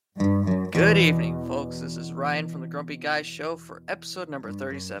Good evening, folks. This is Ryan from the Grumpy Guy Show for episode number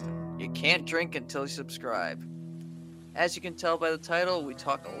 37. You can't drink until you subscribe. As you can tell by the title, we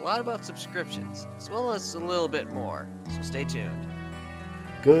talk a lot about subscriptions, as well as a little bit more, so stay tuned.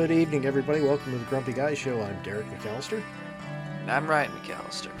 Good evening, everybody. Welcome to the Grumpy Guy Show. I'm Derek McAllister. And I'm Ryan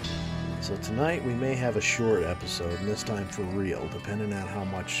McAllister. So tonight we may have a short episode, and this time for real, depending on how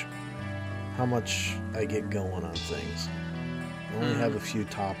much I get going on things. I only have a few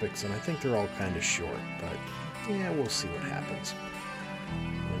topics, and I think they're all kind of short, but yeah, we'll see what happens.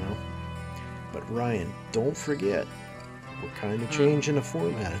 You know? But Ryan, don't forget, we're kind of changing the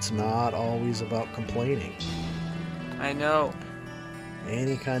format. It's not always about complaining. I know.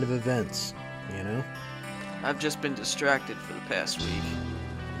 Any kind of events, you know? I've just been distracted for the past week.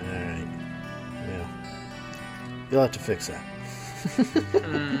 Alright. Yeah. You'll have to fix that.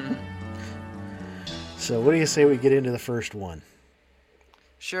 So what do you say we get into the first one?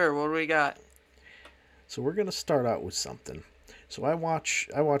 Sure, what do we got? So we're going to start out with something. So I watch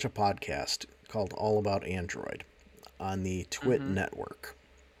a podcast called All About Android on the Twit network.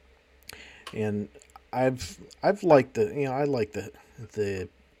 And I've liked I like the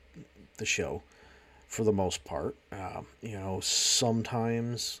show for the most part.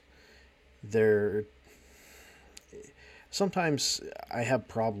 Sometimes I have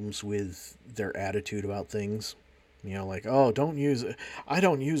problems with their attitude about things. You know, like, oh, I don't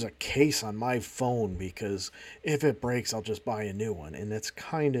use a case on my phone because if it breaks, I'll just buy a new one. And that's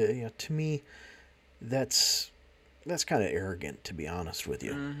kind of, to me, that's kind of arrogant, to be honest with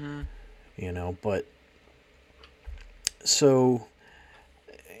you. But so,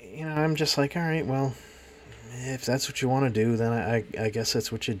 I'm just like, all right, well, if that's what you want to do, then I guess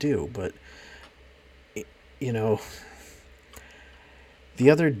that's what you do. But, the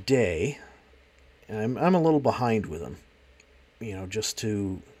other day, I'm a little behind with them, just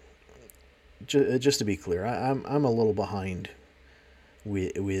to be clear, I'm a little behind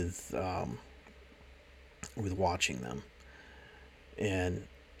with watching them, and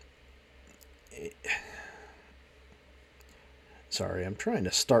sorry, I'm trying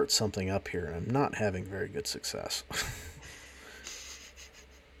to start something up here, and I'm not having very good success.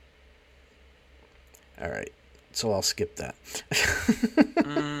 All right, so I'll skip that.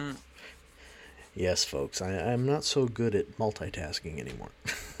 Yes, folks, I'm not so good at multitasking anymore.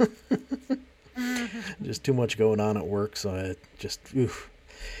 Just too much going on at work, so I just,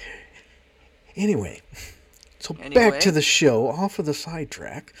 Anyway, so back to the show, off of the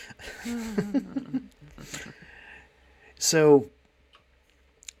sidetrack. So,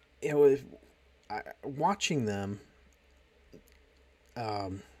 watching them, I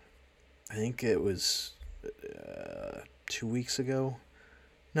think it was 2 weeks ago.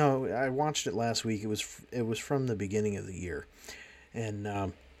 No, I watched it last week. It was from the beginning of the year,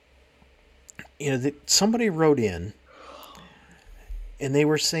 and somebody wrote in, and they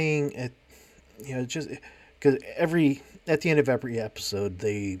were saying, just because at the end of every episode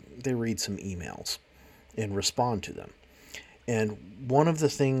they read some emails and respond to them, and one of the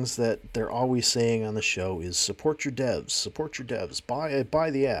things that they're always saying on the show is support your devs, buy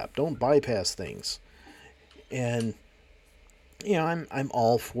the app, don't bypass things, and. I'm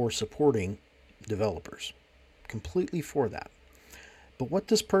all for supporting developers. Completely for that. But what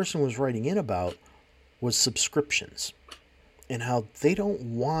this person was writing in about was subscriptions. And how they don't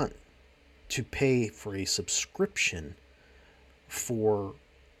want to pay for a subscription for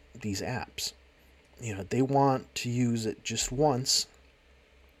these apps. They want to use it just once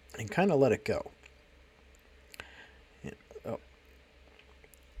and kind of let it go.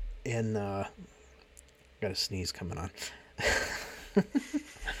 And got a sneeze coming on.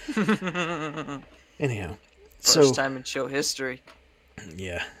 Anyhow, First time in show history.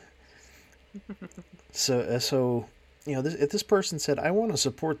 Yeah. So this person said, I want to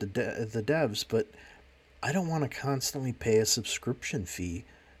support the devs, but I don't want to constantly pay a subscription fee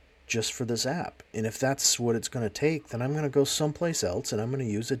just for this app. And if that's what it's going to take, then I'm going to go someplace else and I'm going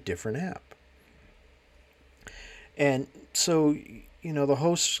to use a different app. And so, the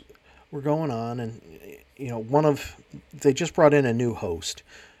hosts were going on, and they just brought in a new host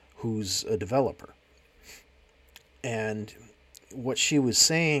who's a developer. And what she was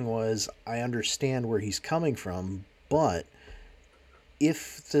saying was, I understand where he's coming from, but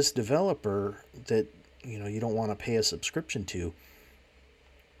if this developer that, you don't want to pay a subscription to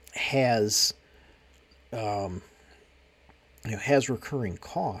has recurring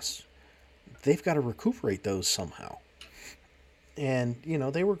costs, they've got to recuperate those somehow. And,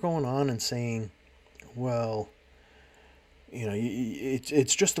 they were going on and saying, well,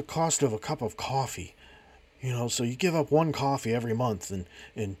 it's just the cost of a cup of coffee. So you give up one coffee every month,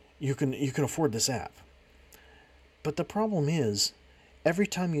 and you can afford this app. But the problem is, every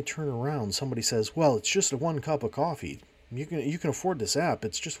time you turn around, somebody says, "Well, it's just a one cup of coffee. You can afford this app.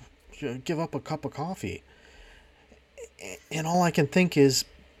 It's just give up a cup of coffee." And all I can think is,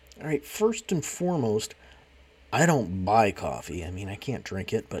 all right, first and foremost, I don't buy coffee. I mean, I can't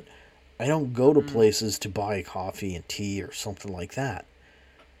drink it, but I don't go to Mm. places to buy coffee and tea or something like that.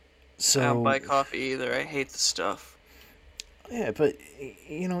 I don't So, buy coffee either. I hate the stuff. yeah, but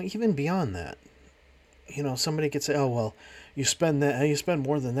even beyond that, somebody could say, "Oh, well, you spend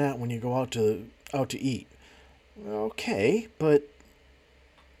more than that when you go out to eat." Okay, but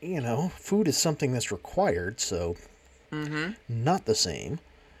food is something that's required, so Mm-hmm. not the same.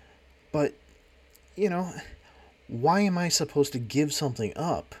 But, you know, why am I supposed to give something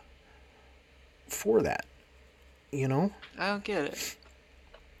up for that? You know? I don't get it.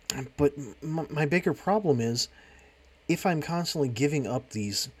 But my bigger problem is if I'm constantly giving up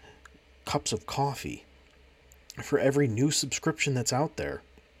these cups of coffee for every new subscription that's out there,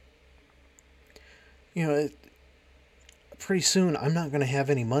 you know, pretty soon I'm not going to have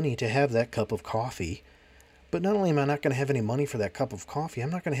any money to have that cup of coffee. But not only am I not going to have any money for that cup of coffee, I'm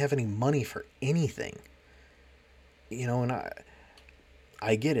not going to have any money for anything. And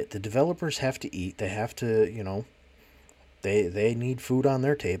I get it. The developers have to eat. They have to, they need food on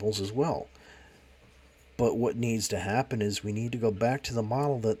their tables as well. But what needs to happen is we need to go back to the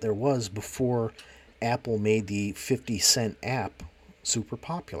model that there was before Apple made the 50-cent app super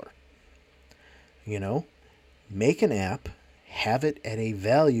popular. Make an app, have it at a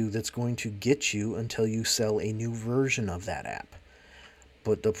value that's going to get you until you sell a new version of that app.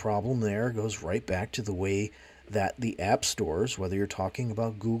 But the problem there goes right back to the way that the app stores, whether you're talking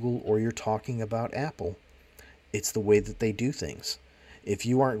about Google or you're talking about Apple, it's the way that they do things. If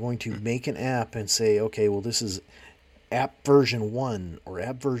you aren't going to make an app and say, okay, well, this is app version 1 or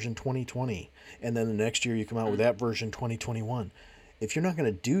app version 2020, and then the next year you come out with app version 2021, if you're not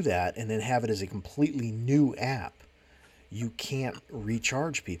going to do that and then have it as a completely new app, you can't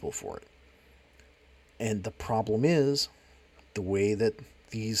recharge people for it. And the problem is the way that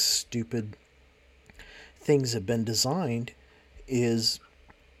these stupid things have been designed is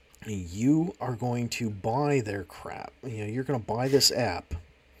you are going to buy their crap. You're going to buy this app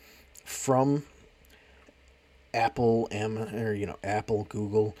from Apple, Apple,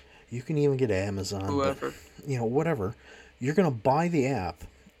 Google. You can even get Amazon, but Whoever. whatever. You're going to buy the app,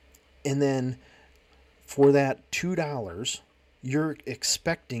 and then for that $2, you're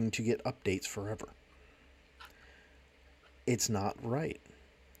expecting to get updates forever. It's not right.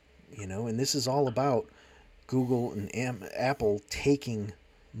 And this is all about Google and Apple taking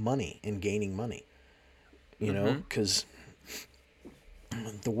money and gaining money. Mm-hmm. Because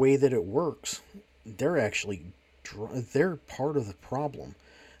the way that it works, they're actually they're part of the problem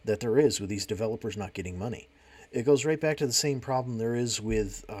that there is with these developers not getting money. It goes right back to the same problem there is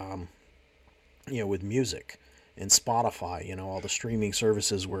with with music and Spotify, all the streaming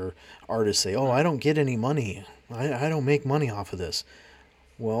services where artists say, "Oh, I don't get any money. I don't make money off of this."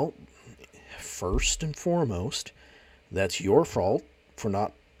 Well, first and foremost, that's your fault for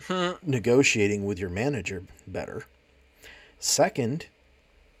not negotiating with your manager better. Second,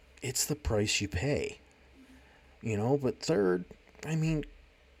 it's the price you pay. But third, I mean,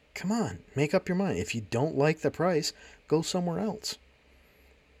 come on, make up your mind. If you don't like the price, go somewhere else.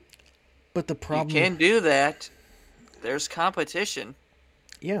 But the You problem, can do that. There's competition.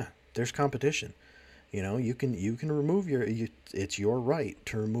 yeah, there's competition. You can remove it's your right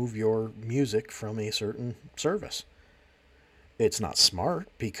to remove your music from a certain service. It's not smart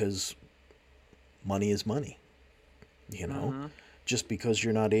because money is money. You know, Mm-hmm. just because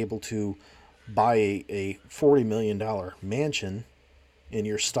you're not able to buy a $40 million mansion and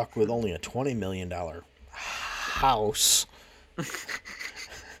you're stuck with only a $20 million house,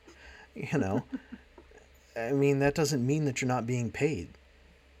 you know, I mean, that doesn't mean that you're not being paid.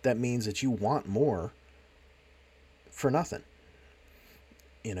 That means that you want more for nothing,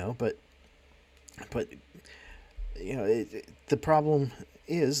 but the problem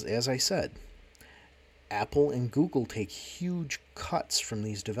is, as I said, Apple and Google take huge cuts from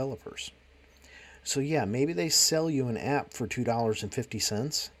these developers. So yeah, maybe they sell you an app for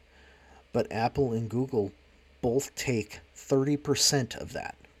 $2.50, but Apple and Google both take 30% of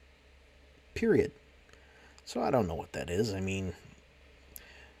that. Period. So I don't know what that is. I mean,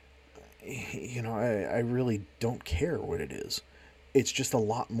 I really don't care what it is. It's just a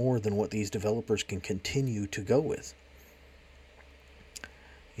lot more than what these developers can continue to go with.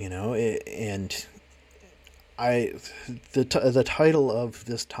 And the title of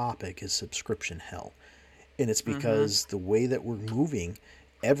this topic is subscription hell, And it's because the way that we're moving,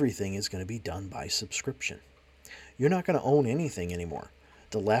 everything is going to be done by subscription. You're not going to own anything anymore.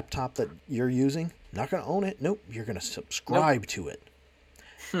 The laptop that you're using, not going to own it. Nope, you're going to subscribe to it.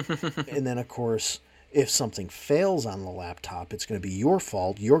 And then, of course, if something fails on the laptop, it's going to be your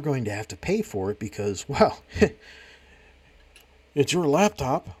fault. You're going to have to pay for it because, well, it's your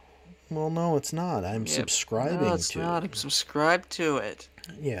laptop. Well, no, it's not. I'm subscribing to it. No, it's not. I'm subscribed to it.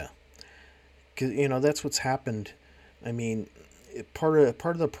 Yeah. Because, that's what's happened. I mean, part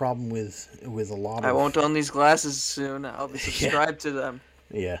of the problem with a lot of... I won't own these glasses soon. I'll be subscribed to them.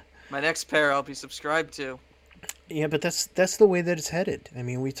 Yeah. My next pair I'll be subscribed to. Yeah, but that's the way that it's headed. I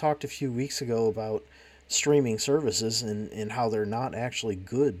mean, we talked a few weeks ago about streaming services and how they're not actually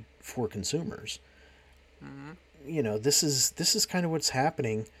good for consumers. This is kind of what's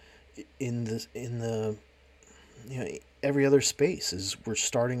happening in the every other space is we're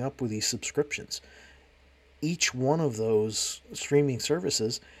starting up with these subscriptions. Each one of those streaming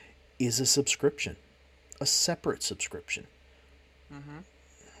services is a subscription, a separate subscription.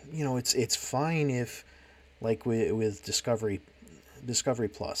 It's fine if, like with Discovery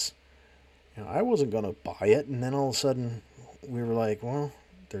Plus, I wasn't going to buy it, and then all of a sudden we were like, well,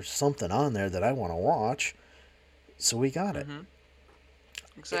 there's something on there that I want to watch, so we got it.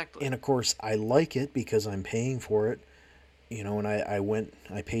 Exactly. And of course, I like it because I'm paying for it, and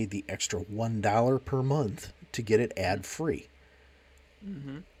I paid the extra $1 per month to get it ad-free.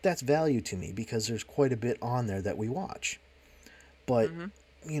 That's value to me because there's quite a bit on there that we watch. But,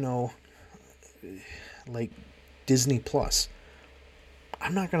 like Disney Plus,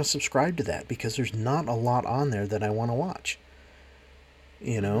 I'm not going to subscribe to that because there's not a lot on there that I want to watch.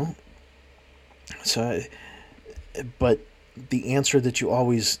 So, but the answer that you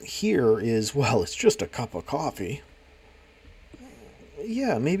always hear is, well, it's just a cup of coffee.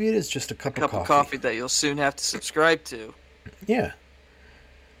 Yeah, maybe it is just a cup of coffee that you'll soon have to subscribe to. Yeah.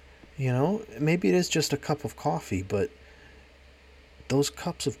 Maybe it is just a cup of coffee, but those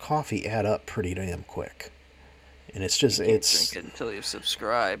cups of coffee add up pretty damn quick. And it's just, you can't drink it until you've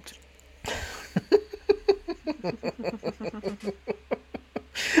subscribed.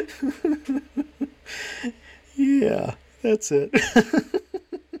 Yeah, that's it.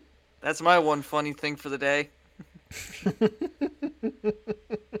 That's my one funny thing for the day.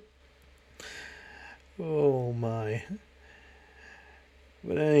 Oh my.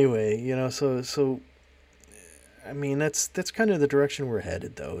 But anyway, so I mean that's kind of the direction we're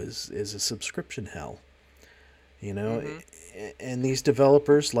headed though, is a subscription hell. And these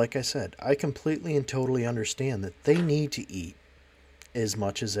developers, like I said, I completely and totally understand that they need to eat as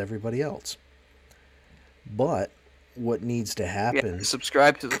much as everybody else. But what needs to happen...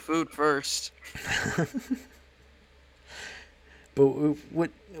 subscribe to the food first. But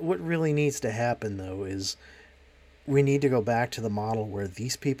what really needs to happen, though, is we need to go back to the model where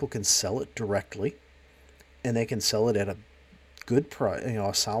these people can sell it directly, and they can sell it at a good price,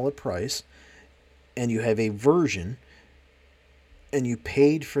 a solid price, and you have a version, and you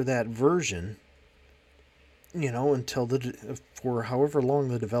paid for that version, until for however long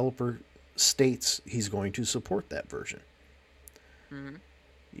the developer states he's going to support that version. And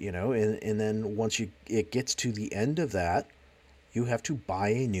then once it gets to the end of that, you have to buy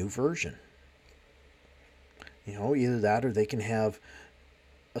a new version. Either that or they can have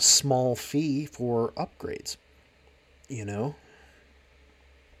a small fee for upgrades.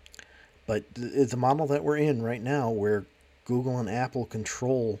 But the model that we're in right now, where Google and Apple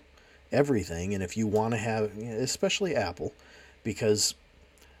control everything, and if you want to have, especially Apple, because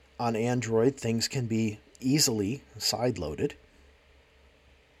on Android things can be easily side-loaded.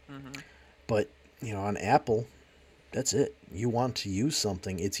 But, on Apple, that's it. You want to use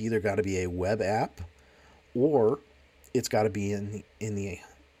something, it's either got to be a web app or it's got to be in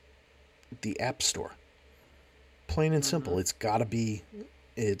the App Store. Plain and simple. It's got to be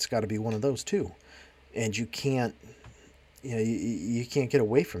one of those two. And you can't you can't get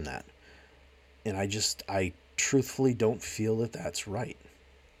away from that. And I truthfully don't feel that that's right.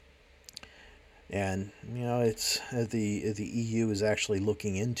 And it's the EU is actually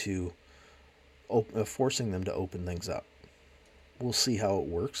looking into forcing them to open things up. We'll see how it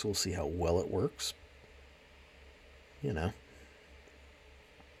works. We'll see how well it works. But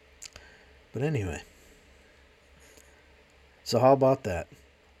anyway. So how about that?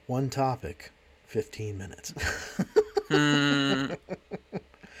 One topic, 15 minutes. And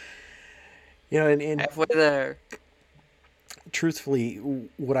halfway there. Truthfully,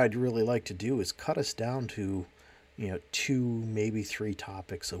 what I'd really like to do is cut us down to, 2, maybe 3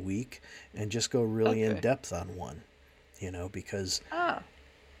 topics a week and just go really in depth on one, because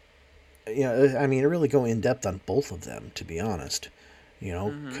Yeah, I mean, really go in depth on both of them, to be honest.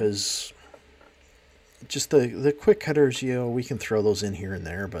 Mm-hmm. Because just the quick cutters, we can throw those in here and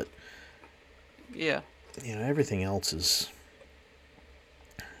there, but Yeah. everything else is,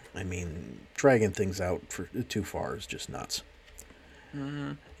 I mean, dragging things out for too far is just nuts.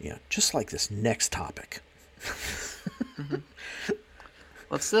 Mm-hmm. Just like this next topic. Mm-hmm.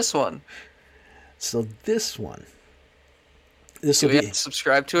 What's this one? So this Do will we have be, to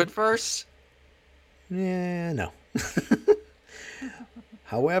subscribe to it first? no.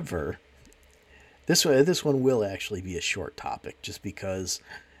 However, this one will actually be a short topic, just because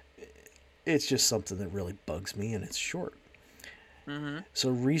it's just something that really bugs me, and it's short. Mm-hmm. So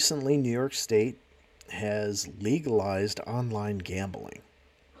recently, New York State has legalized online gambling.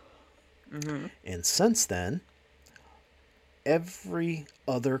 Mm-hmm. And since then, every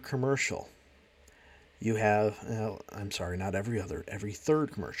other commercial you have, I'm sorry, not every other, every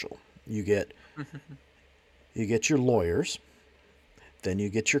third commercial, you get your lawyers, then you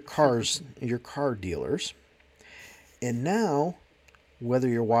get your car dealers, and now, whether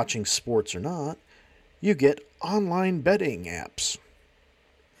you're watching sports or not, you get online betting apps.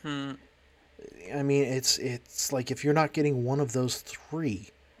 Hmm. I mean, it's like if you're not getting one of those three,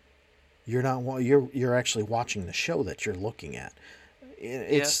 you're actually watching the show that you're looking at. Yeah.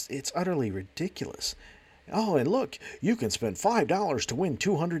 It's utterly ridiculous. Oh, and look, you can spend $5 to win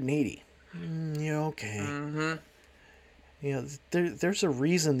 280. Yeah, okay. Mm-hmm. There's a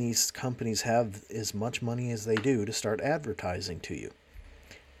reason these companies have as much money as they do to start advertising to you.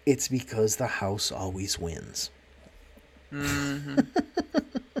 It's because the house always wins. Mm-hmm.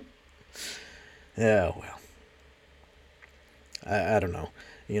 Yeah, well, I don't know.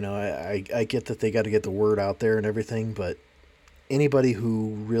 I get that they got to get the word out there and everything, but anybody who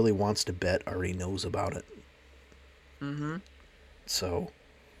really wants to bet already knows about it. Mm-hmm. So,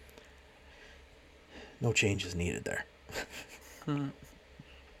 no change is needed there. Mm-hmm.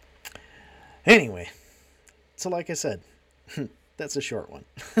 Anyway, so like I said, that's a short one.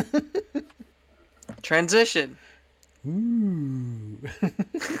 Transition. Ooh.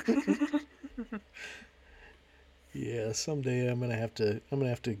 Yeah, someday I'm gonna have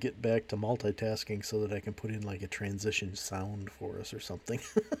to get back to multitasking so that I can put in like a transition sound for us or something.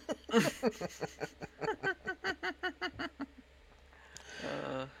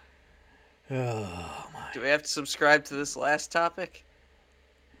 uh, Oh my. do we have to subscribe to this last topic?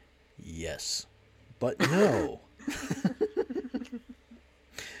 Yes. But no.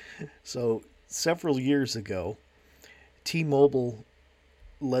 So, several years ago, T-Mobile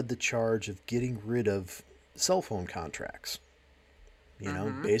led the charge of getting rid of cell phone contracts.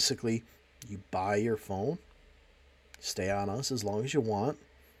 Mm-hmm. Basically, you buy your phone, stay on us as long as you want.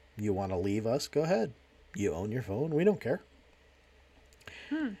 You want to leave us, go ahead. You own your phone, we don't care.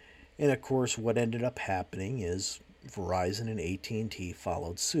 Hmm. And of course, what ended up happening is Verizon and AT&T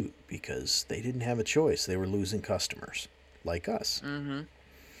followed suit because they didn't have a choice. They were losing customers like us. Mm-hmm.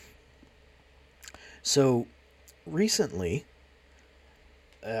 So recently,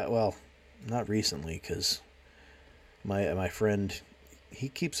 well, not recently, because my friend, he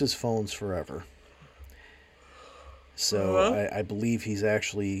keeps his phones forever. So Uh-huh. I believe he's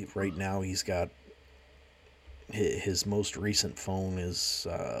actually right now he's got his most recent phone is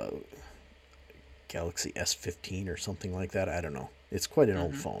Galaxy S15 or something like that. I don't know. It's quite an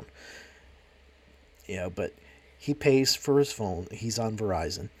old Mm-hmm. phone. Yeah, but he pays for his phone. He's on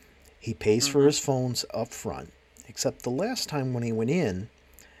Verizon. He pays for Mm-hmm. his phones up front. Except the last time when he went in,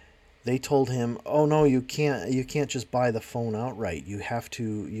 they told him, "Oh no, you can't just buy the phone outright. You have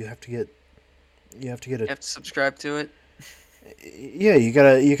to get a You have to subscribe to it. yeah, you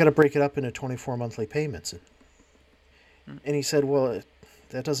gotta break it up into 24 monthly payments." Mm. And he said, "Well,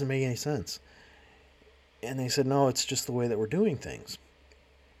 that doesn't make any sense." And they said, "No, it's just the way that we're doing things."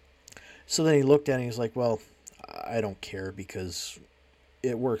 So then he looked at it and he's like, "Well, I don't care because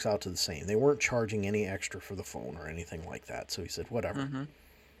it works out to the same. They weren't charging any extra for the phone or anything like that." So he said, "Whatever." Mm-hmm.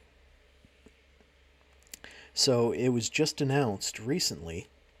 So it was just announced recently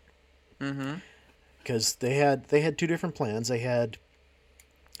Mm-hmm. because they had two different plans. They had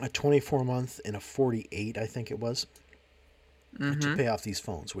a 24 month and a 48, I think it was, to Mm-hmm. pay off these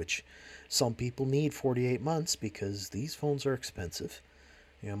phones, which some people need 48 months because these phones are expensive.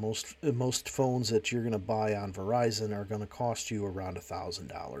 Most phones that you're going to buy on Verizon are going to cost you around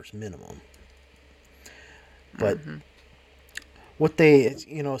 $1,000 minimum. But Mm-hmm.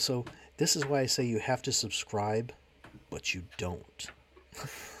 so this is why I say you have to subscribe, but you don't.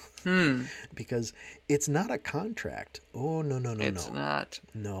 Hmm. Because it's not a contract. Oh, no, no, no, It's no. not.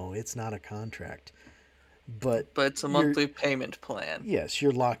 No, it's not a contract. But it's a monthly payment plan. yes,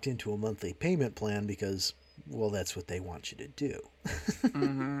 you're locked into a monthly payment plan because, well, that's what they want you to do.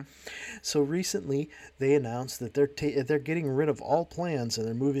 Mm-hmm. So recently, they announced that they're getting rid of all plans and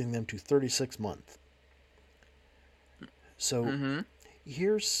they're moving them to 36 month. So Mm-hmm.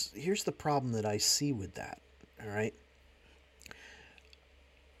 here's the problem that I see with that. All right,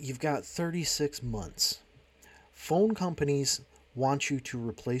 you've got 36 months. Phone companies want you to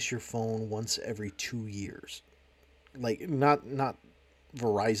replace your phone once every 2 years. Like not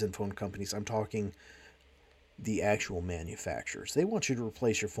Verizon phone companies. I'm talking the actual manufacturers. They want you to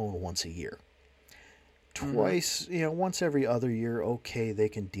replace your phone once a year. Twice, once every other year, okay, they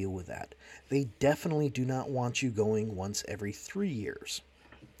can deal with that. They definitely do not want you going once every 3 years,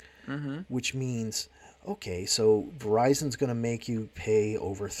 Mm-hmm. which means, okay, so Verizon's going to make you pay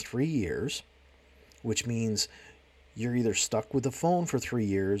over 3 years, which means you're either stuck with the phone for 3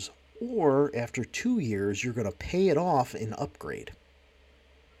 years or after 2 years, you're going to pay it off and upgrade.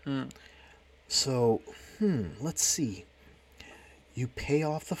 So, let's see. You pay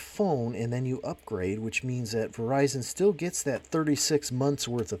off the phone and then you upgrade, which means that Verizon still gets that 36 months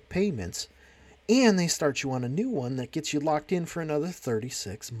worth of payments, and they start you on a new one that gets you locked in for another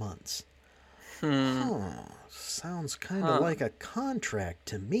 36 months. Sounds kind of like a contract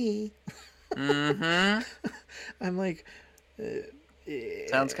to me. Mm-hmm. I'm like...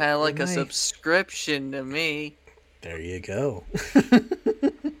 Sounds kind of like a subscription to me. There you go.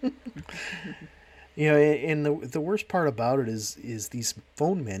 And the worst part about it is these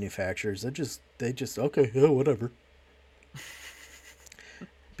phone manufacturers. They just okay, yeah, whatever.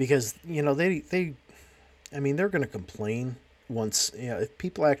 Because they I mean, they're going to complain once if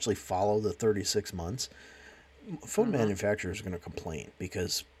people actually follow the 36 months. Phone manufacturers are going to complain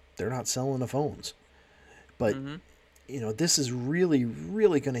because they're not selling the phones. But this is really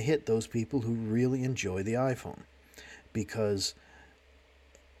really going to hit those people who really enjoy the iPhone, because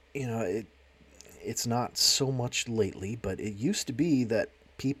it's not so much lately, but it used to be that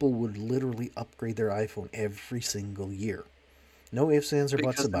people would literally upgrade their iPhone every single year. No ifs, ands, or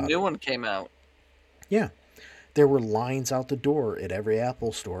buts about it. Because the new one came out. Yeah. There were lines out the door at every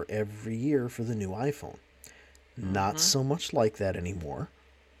Apple store every year for the new iPhone. Not so much like that anymore.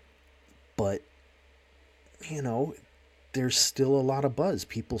 But, there's still a lot of buzz.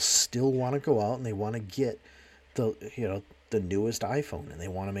 People still want to go out and they want to get the newest iPhone, and they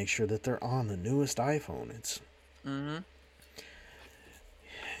want to make sure that they're on the newest iPhone. It's and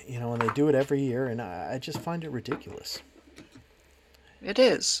they do it every year, and I just find it ridiculous. It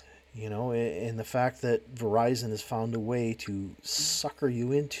is. And the fact that Verizon has found a way to sucker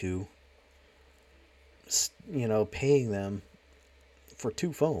you into paying them for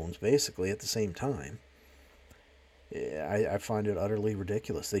two phones basically at the same time. I find it utterly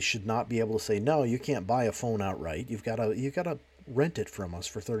ridiculous. They should not be able to say, no, you can't buy a phone outright. You gotta rent it from us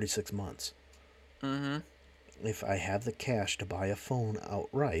for 36 months. If I have the cash to buy a phone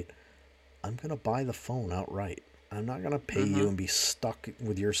outright, I'm gonna buy the phone outright. I'm not gonna pay you and be stuck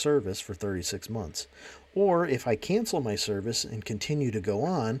with your service for 36 months. Or if I cancel my service and continue to go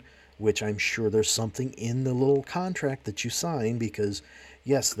on, which I'm sure there's something in the little contract that you sign, because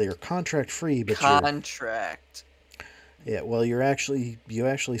yes, they are contract free, but contract. Yeah, well, you actually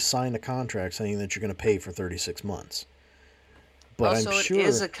signed a contract saying that you're going to pay for 36 months. But also, I'm sure it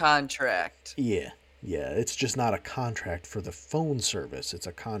is a contract. Yeah, it's just not a contract for the phone service. It's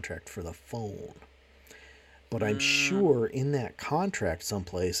a contract for the phone. But I'm sure in that contract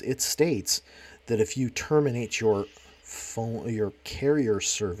someplace it states that if you terminate your carrier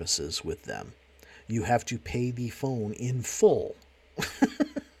services with them, you have to pay the phone in full.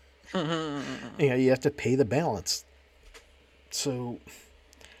 You have to pay the balance. So,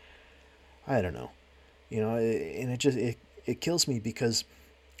 I don't know, and it kills me because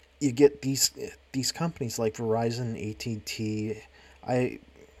you get these companies like Verizon, AT&T. I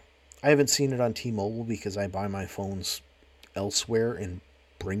haven't seen it on T-Mobile because I buy my phones elsewhere and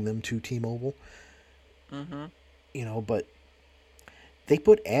bring them to T-Mobile. But they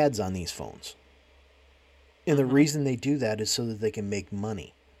put ads on these phones, and the reason they do that is so that they can make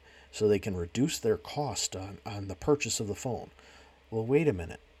money, so they can reduce their cost on the purchase of the phone. Well, wait a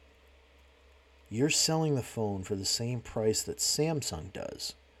minute. You're selling the phone for the same price that Samsung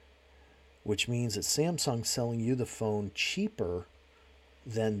does, which means that Samsung's selling you the phone cheaper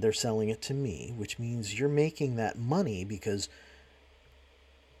than they're selling it to me, which means you're making that money, because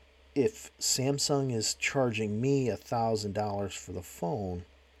if Samsung is charging me $1,000 for the phone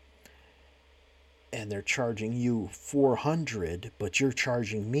and they're charging you $400, but you're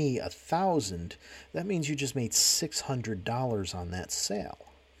charging me $1,000, that means you just made $600 on that sale.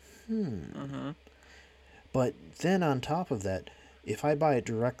 But then on top of that, if I buy it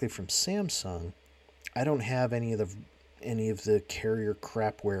directly from Samsung, I don't have any of the carrier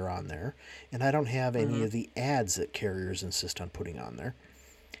crapware on there, and I don't have any of the ads that carriers insist on putting on there.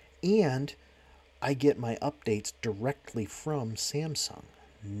 And I get my updates directly from Samsung,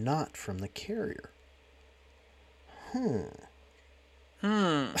 not from the carrier.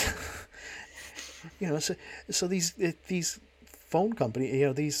 So these phone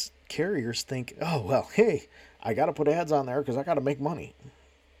company, these carriers think, oh well, hey, I got to put ads on there because I got to make money.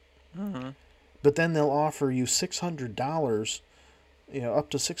 But then they'll offer you $600, up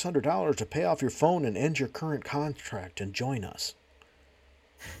to $600 to pay off your phone and end your current contract and join us.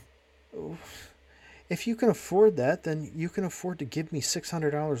 If you can afford that, then you can afford to give me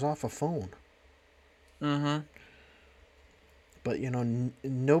 $600 off a phone. But,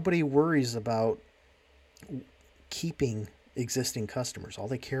 nobody worries about keeping existing customers. All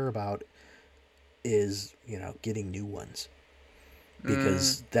they care about is, getting new ones.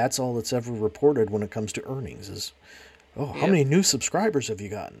 Because that's all that's ever reported when it comes to earnings is, how many new subscribers have you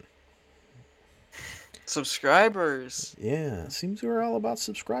gotten? Subscribers. Yeah, it seems we're all about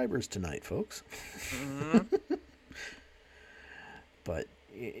subscribers tonight, folks. But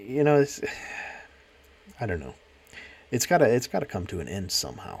it's, I don't know. It's gotta come to an end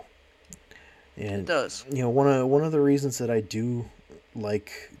somehow. And it does. One of the reasons that I do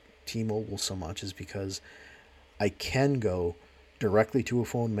like T-Mobile so much is because I can go directly to a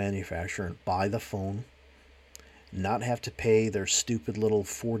phone manufacturer and buy the phone, not have to pay their stupid little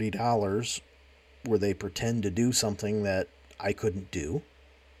 $40 where they pretend to do something that I couldn't do.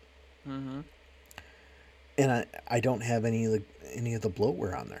 And I don't have any of the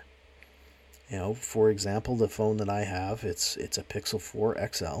bloatware on there. For example, the phone that I have, it's a Pixel 4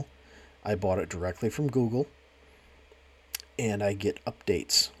 XL. I bought it directly from Google, and I get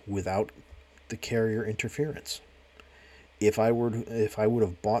updates without the carrier interference. If I would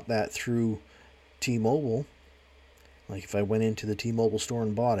have bought that through T-Mobile, like if I went into the T-Mobile store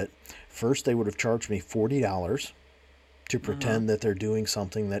and bought it, first they would have charged me $40 to pretend that they're doing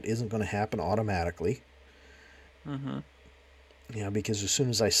something that isn't going to happen automatically. Because as soon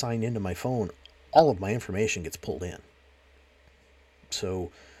as I sign into my phone, all of my information gets pulled in.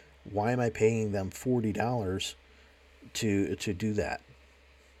 So why am I paying them $40 to do that?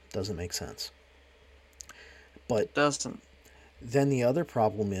 Doesn't make sense. But it doesn't. Then the other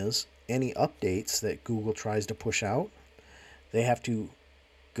problem is any updates that Google tries to push out, they have to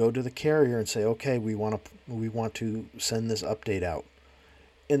go to the carrier and say, okay, we want to send this update out.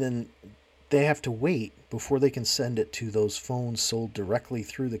 And then they have to wait before they can send it to those phones sold directly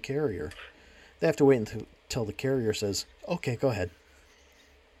through the carrier. They have to wait until the carrier says, okay, go ahead.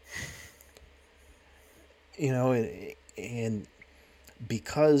 And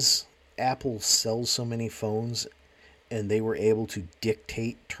because Apple sells so many phones and they were able to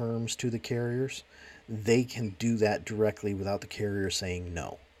dictate terms to the carriers, they can do that directly without the carrier saying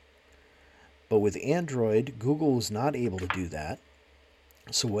no. But with Android, Google was not able to do that.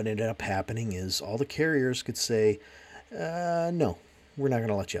 So what ended up happening is all the carriers could say, no, we're not going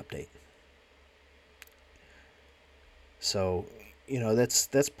to let you update. So,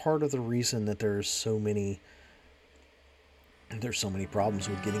 that's part of the reason that there's so many problems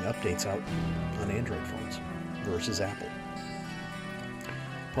with getting updates out on Android phones versus Apple.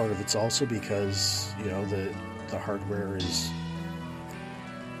 Part of it's also because, the hardware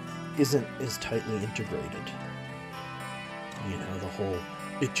isn't as tightly integrated. The whole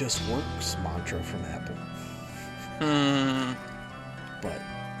 "it just works" mantra from Apple. But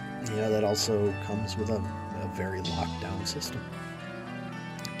that also comes with a very locked down system.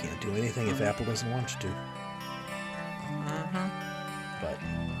 You can't do anything if Apple doesn't want you to. But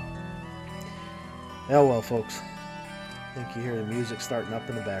well, folks, I think you hear the music starting up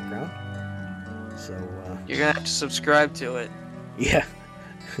in the background. So you're gonna have to subscribe to it. Yeah.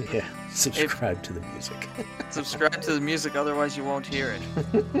 Yeah, subscribe to the music. Subscribe to the music, otherwise you won't hear it.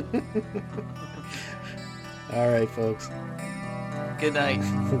 All right, folks. Good night.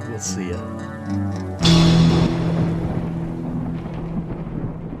 We'll see ya.